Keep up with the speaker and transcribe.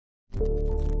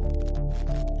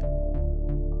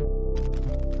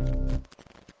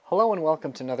Hello and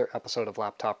welcome to another episode of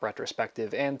Laptop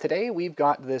Retrospective, and today we've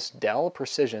got this Dell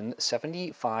Precision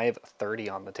 7530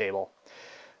 on the table.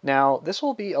 Now, this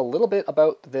will be a little bit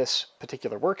about this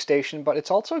particular workstation, but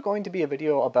it's also going to be a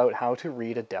video about how to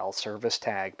read a Dell Service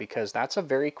Tag, because that's a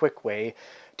very quick way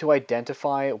to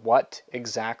identify what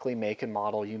exactly make and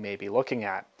model you may be looking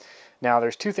at. Now,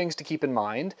 there's two things to keep in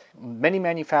mind. Many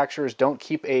manufacturers don't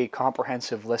keep a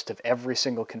comprehensive list of every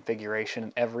single configuration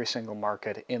in every single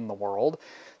market in the world.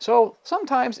 So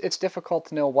sometimes it's difficult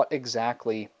to know what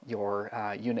exactly your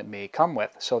unit may come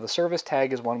with. So the service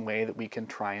tag is one way that we can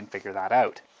try and figure that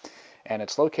out. And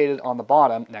it's located on the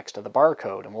bottom next to the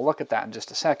barcode, and we'll look at that in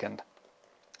just a second.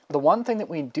 The one thing that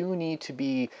we do need to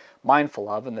be mindful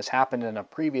of, and this happened in a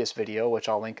previous video, which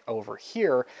I'll link over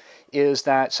here, is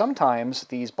that sometimes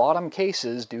these bottom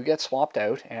cases do get swapped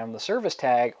out and the service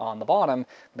tag on the bottom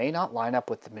may not line up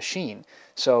with the machine.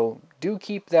 So do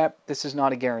keep that. This is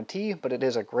not a guarantee, but it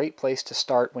is a great place to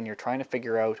start when you're trying to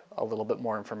figure out a little bit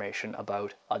more information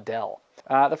about a Dell.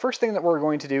 The first thing that we're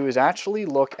going to do is actually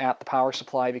look at the power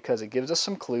supply, because it gives us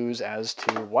some clues as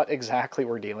to what exactly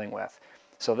we're dealing with.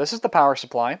 So this is the power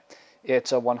supply.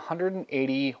 It's a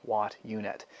 180 watt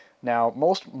unit. Now,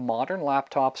 most modern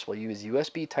laptops will use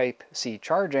USB Type-C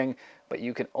charging, but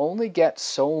you can only get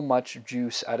so much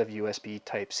juice out of USB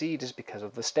Type-C just because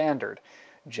of the standard.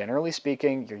 Generally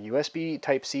speaking, your USB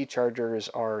Type-C chargers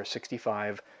are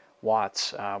 65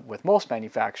 watts. With most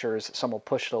manufacturers, some will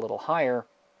push it a little higher.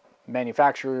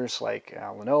 Manufacturers like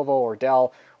Lenovo or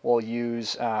Dell will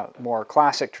use more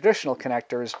classic traditional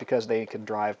connectors because they can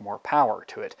drive more power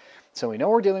to it. So we know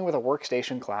we're dealing with a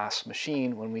workstation class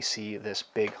machine when we see this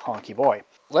big honky boy.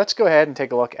 Let's go ahead and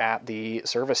take a look at the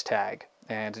service tag.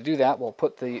 And to do that, we'll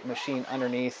put the machine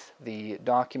underneath the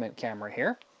document camera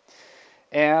here.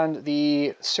 And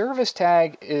the service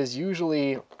tag is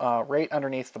usually right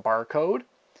underneath the barcode.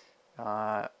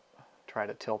 Try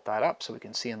to tilt that up so we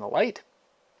can see in the light.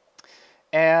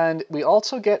 And we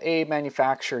also get a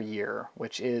manufacture year,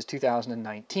 which is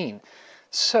 2019.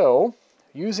 So,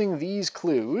 using these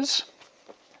clues,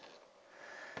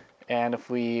 and if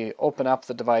we open up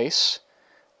the device,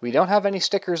 we don't have any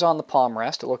stickers on the palm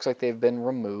rest. It looks like they've been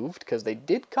removed, because they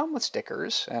did come with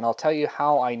stickers, and I'll tell you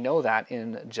how I know that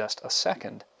in just a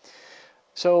second.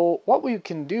 So what we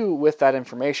can do with that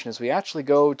information is we actually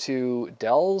go to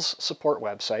Dell's support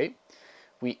website,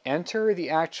 we enter the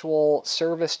actual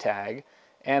service tag,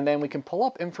 and then we can pull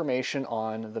up information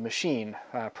on the machine.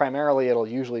 Primarily, it'll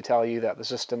usually tell you that the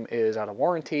system is out of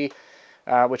warranty,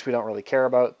 which we don't really care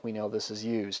about. We know this is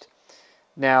used.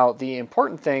 Now, the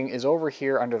important thing is over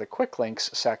here under the quick links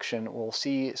section, we'll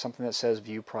see something that says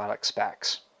view product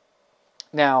specs.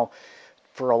 Now,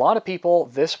 for a lot of people,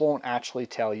 this won't actually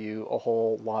tell you a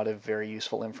whole lot of very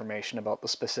useful information about the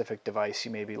specific device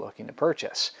you may be looking to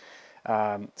purchase.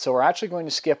 So we're actually going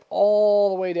to skip all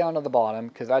the way down to the bottom,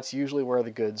 because that's usually where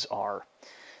the goods are.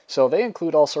 So they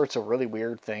include all sorts of really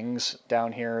weird things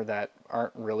down here that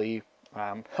aren't really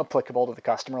applicable to the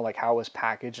customer, like how it was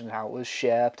packaged and how it was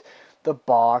shipped, the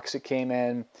box it came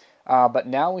in. But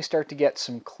now we start to get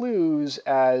some clues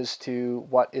as to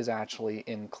what is actually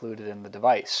included in the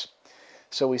device.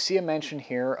 So we see a mention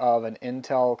here of an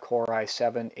Intel Core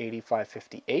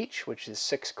i7-8550H, which is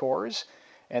 6 cores.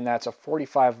 And that's a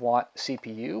 45 watt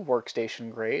CPU,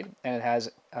 workstation grade, and it has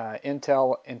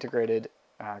Intel integrated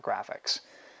graphics.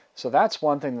 So that's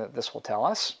one thing that this will tell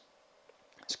us.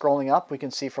 Scrolling up, we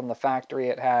can see from the factory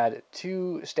it had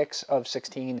 2 sticks of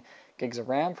 16 gigs of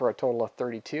RAM for a total of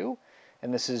 32,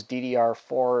 and this is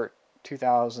DDR4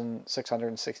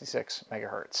 2666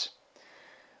 megahertz.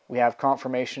 We have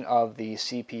confirmation of the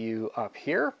CPU up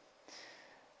here.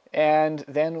 And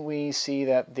then we see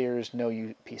that there's no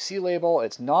UPC label.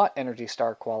 It's not Energy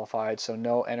Star qualified, so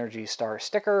no Energy Star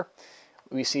sticker.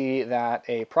 We see that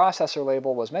a processor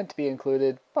label was meant to be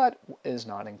included, but is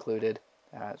not included.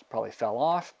 It probably fell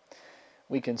off.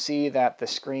 We can see that the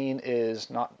screen is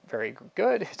not very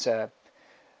good.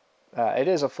 It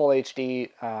is a full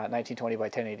HD 1920 by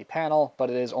 1080 panel, but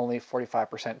it is only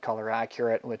 45% color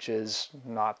accurate, which is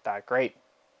not that great.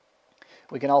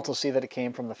 We can also see that it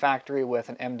came from the factory with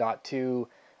an M.2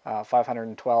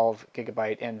 512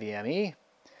 gigabyte NVMe,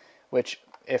 which,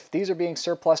 if these are being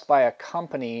surplused by a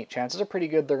company, chances are pretty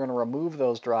good they're going to remove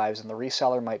those drives and the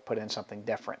reseller might put in something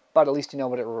different. But at least you know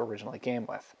what it originally came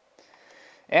with.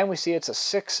 And we see it's a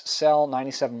 6-cell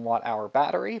 97 watt-hour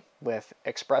battery with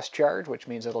express charge, which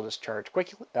means it'll just charge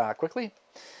quickly.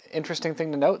 Interesting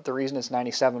thing to note, the reason it's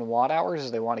 97 watt-hours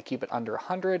is they want to keep it under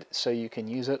 100, so you can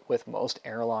use it with most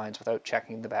airlines without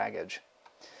checking the baggage.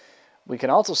 We can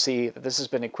also see that this has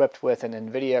been equipped with an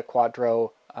NVIDIA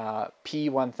Quadro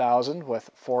P1000 with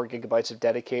 4 gigabytes of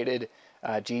dedicated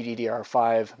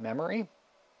GDDR5 memory.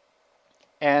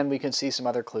 And we can see some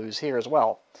other clues here as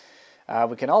well.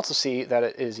 We can also see that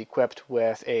it is equipped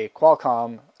with a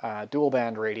Qualcomm dual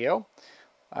band radio,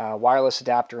 wireless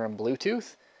adapter and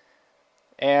Bluetooth.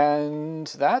 And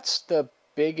that's the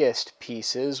biggest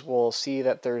pieces. We'll see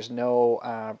that there's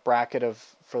no bracket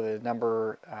for the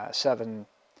number 7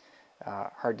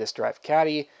 hard disk drive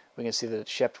caddy. We can see that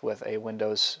it's shipped with a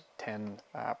Windows 10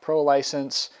 Pro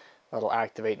license that'll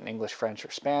activate in English, French,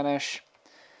 or Spanish.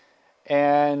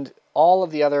 And all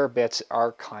of the other bits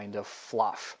are kind of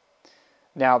fluff.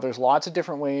 Now, there's lots of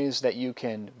different ways that you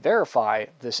can verify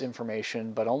this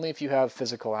information, but only if you have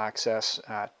physical access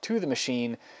to the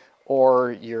machine,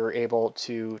 or you're able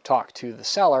to talk to the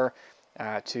seller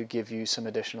to give you some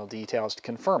additional details to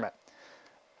confirm it.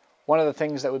 One of the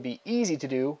things that would be easy to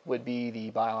do would be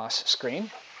the BIOS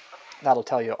screen. That'll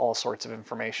tell you all sorts of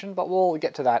information, but we'll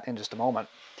get to that in just a moment.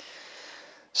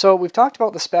 So we've talked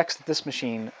about the specs that this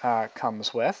machine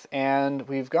comes with, and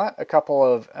we've got a couple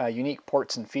of unique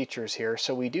ports and features here.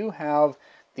 So we do have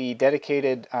the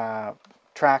dedicated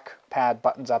trackpad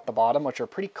buttons at the bottom, which are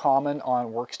pretty common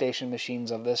on workstation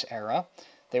machines of this era.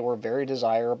 They were very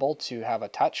desirable to have a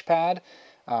touchpad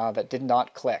that did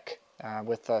not click.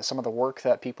 With some of the work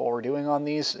that people were doing on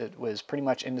these, it was pretty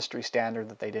much industry standard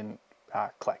that they didn't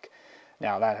click.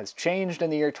 Now that has changed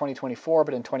in the year 2024,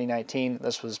 but in 2019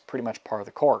 this was pretty much par of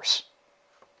the course.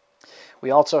 We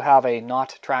also have a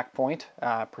not track point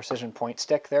precision point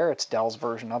stick there. It's Dell's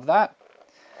version of that.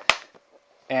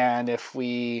 And if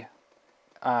we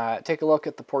take a look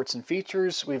at the ports and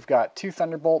features, we've got 2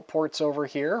 Thunderbolt ports over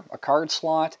here, a card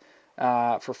slot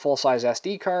for full-size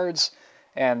SD cards,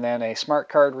 and then a smart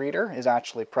card reader is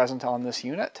actually present on this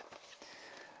unit.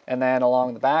 And then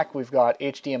along the back we've got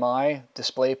HDMI,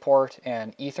 DisplayPort,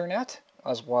 and Ethernet,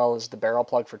 as well as the barrel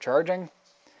plug for charging.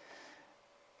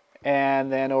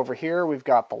 And then over here we've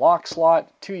got the lock slot,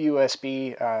 2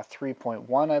 USB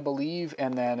 3.1 I believe,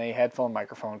 and then a headphone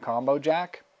microphone combo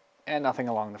jack, and nothing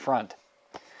along the front.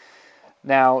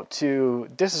 Now to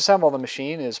disassemble the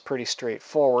machine is pretty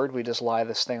straightforward. We just lie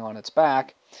this thing on its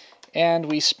back and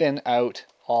we spin out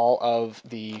all of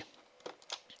the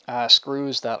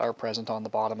screws that are present on the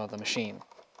bottom of the machine.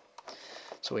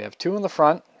 So we have 2 in the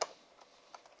front,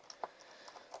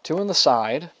 2 in the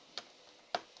side,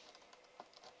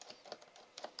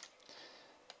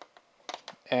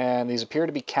 and these appear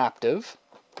to be captive.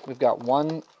 We've got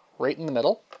 1 right in the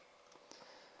middle,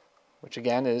 which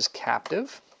again is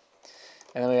captive,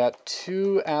 and then we got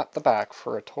 2 at the back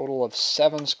for a total of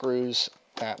 7 screws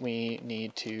that we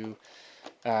need to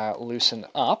loosen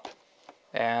up.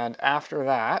 And after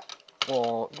that,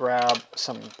 we'll grab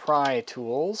some pry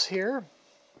tools here.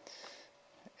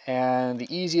 And the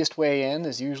easiest way in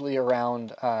is usually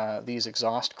around these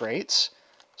exhaust grates.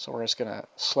 So we're just going to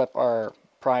slip our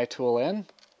pry tool in.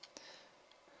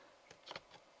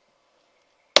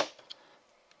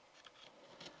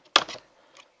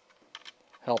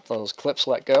 Help those clips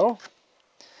let go.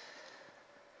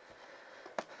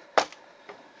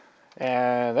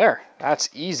 And there, that's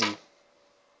easy.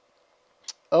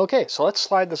 Okay, so let's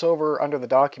slide this over under the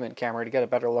document camera to get a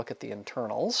better look at the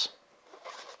internals.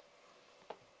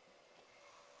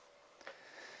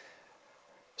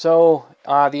 So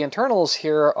the internals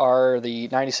here are the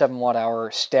 97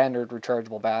 watt-hour standard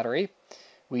rechargeable battery.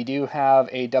 We do have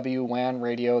a WWAN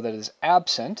radio that is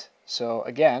absent, so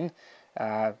again,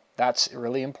 that's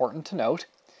really important to note.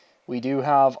 We do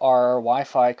have our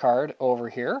Wi-Fi card over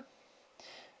here.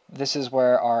 This is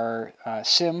where our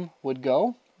SIM would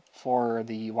go for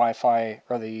the Wi-Fi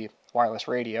or the wireless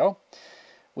radio.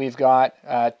 We've got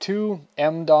 2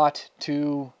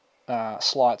 M.2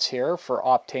 slots here for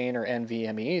Optane or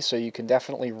NVMe, so you can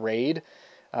definitely RAID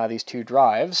these 2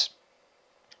 drives.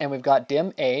 And we've got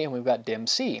DIMM A and we've got DIMM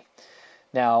C.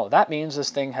 Now that means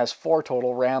this thing has 4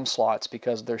 total RAM slots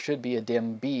because there should be a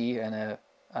DIMM B and a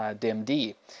DIMM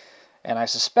D. And I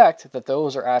suspect that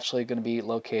those are actually going to be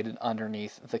located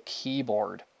underneath the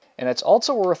keyboard. And it's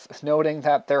also worth noting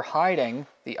that they're hiding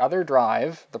the other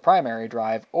drive, the primary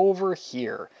drive, over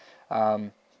here.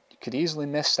 You could easily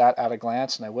miss that at a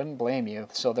glance, and I wouldn't blame you.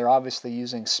 So they're obviously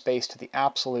using space to the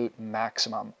absolute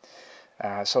maximum.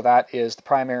 So that is the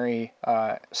primary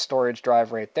storage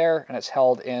drive right there, and it's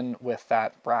held in with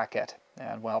that bracket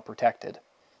and well protected.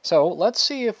 So let's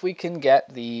see if we can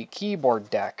get the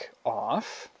keyboard deck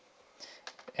off.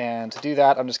 And to do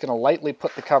that, I'm just going to lightly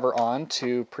put the cover on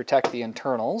to protect the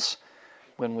internals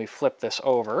when we flip this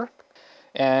over.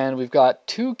 And we've got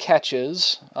 2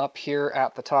 catches up here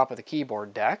at the top of the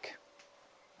keyboard deck.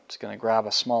 I'm just going to grab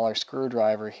a smaller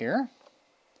screwdriver here.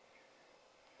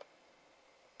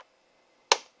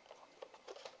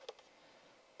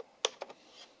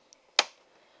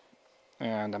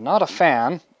 And I'm not a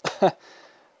fan,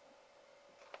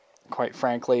 quite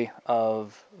frankly,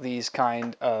 of these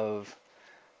kind of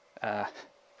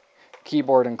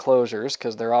keyboard enclosures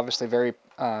because they're obviously very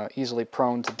easily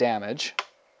prone to damage.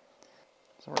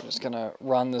 So we're just going to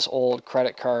run this old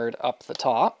credit card up the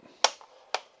top,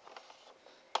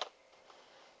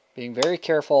 being very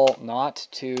careful not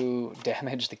to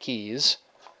damage the keys.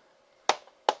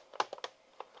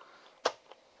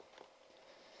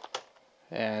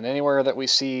 And anywhere that we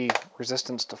see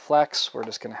resistance to flex, we're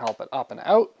just going to help it up and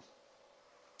out.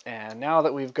 And now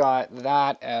that we've got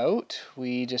that out,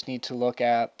 we just need to look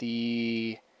at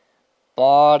the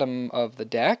bottom of the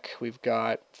deck. We've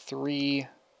got 3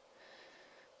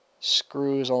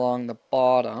 screws along the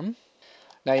bottom.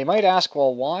 Now you might ask,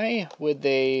 well, why would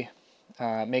they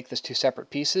make this 2 separate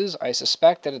pieces? I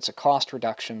suspect that it's a cost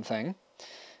reduction thing,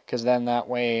 because then that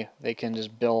way they can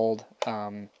just build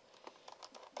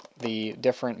the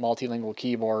different multilingual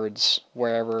keyboards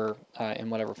wherever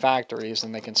in whatever factories,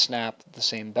 and they can snap the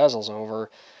same bezels over.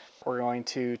 We're going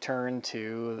to turn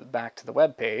back to the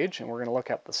web page, and we're going to look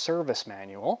at the service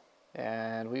manual,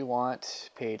 and we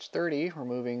want page 30,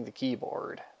 removing the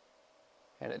keyboard.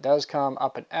 And it does come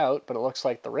up and out, but it looks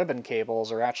like the ribbon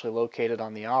cables are actually located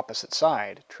on the opposite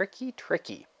side. Tricky,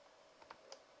 tricky.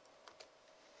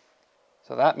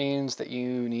 So that means that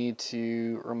you need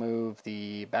to remove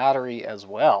the battery as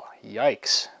well.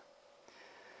 Yikes.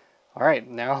 All right,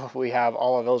 now we have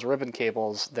all of those ribbon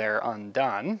cables there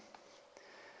undone.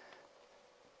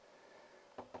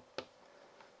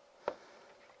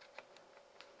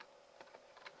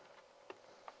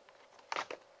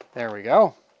 There we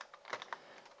go.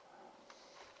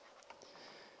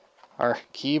 Our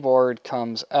keyboard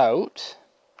comes out.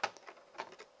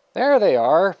 There they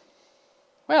are.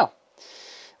 Well,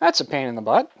 that's a pain in the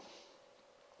butt.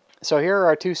 So here are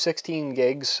our 2 16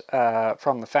 gigs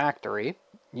from the factory.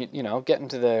 You know, getting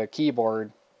to the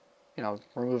keyboard, you know,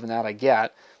 removing that I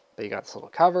get. But you got this little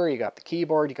cover, you got the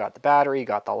keyboard, you got the battery, you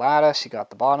got the lattice, you got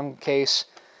the bottom case.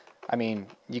 I mean,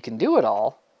 you can do it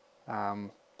all.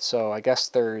 So I guess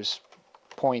there's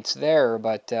points there,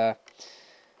 but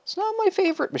it's not my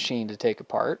favorite machine to take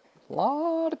apart. A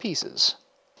lot of pieces.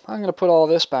 I'm going to put all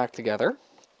this back together.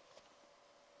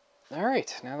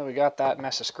 Alright, now that we got that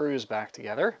mess of screws back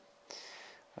together,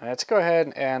 let's go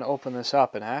ahead and open this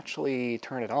up and actually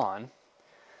turn it on,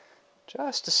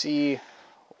 just to see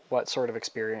what sort of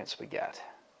experience we get.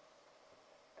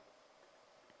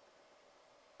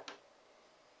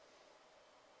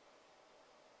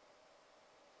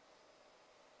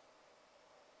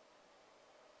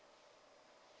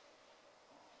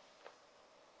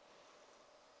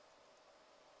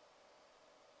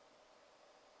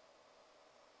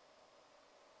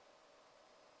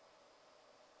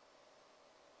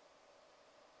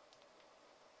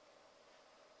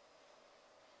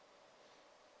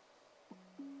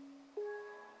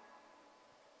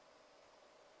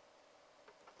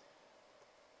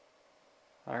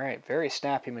 Alright, very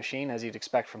snappy machine as you'd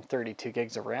expect from 32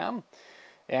 gigs of RAM.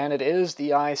 And it is the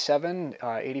i7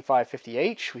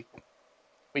 8550H.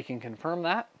 We can confirm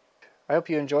that. I hope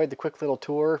you enjoyed the quick little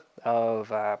tour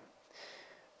of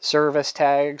service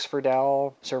tags for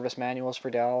Dell, service manuals for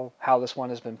Dell, how this one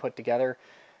has been put together.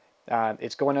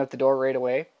 It's going out the door right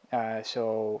away,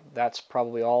 so that's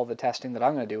probably all the testing that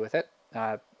I'm going to do with it.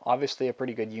 Obviously a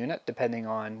pretty good unit, depending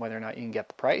on whether or not you can get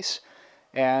the price.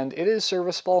 And it is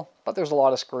serviceable, but there's a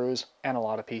lot of screws and a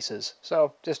lot of pieces.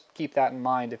 So just keep that in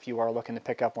mind if you are looking to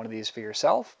pick up one of these for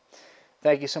yourself.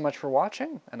 Thank you so much for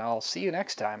watching, and I'll see you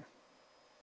next time.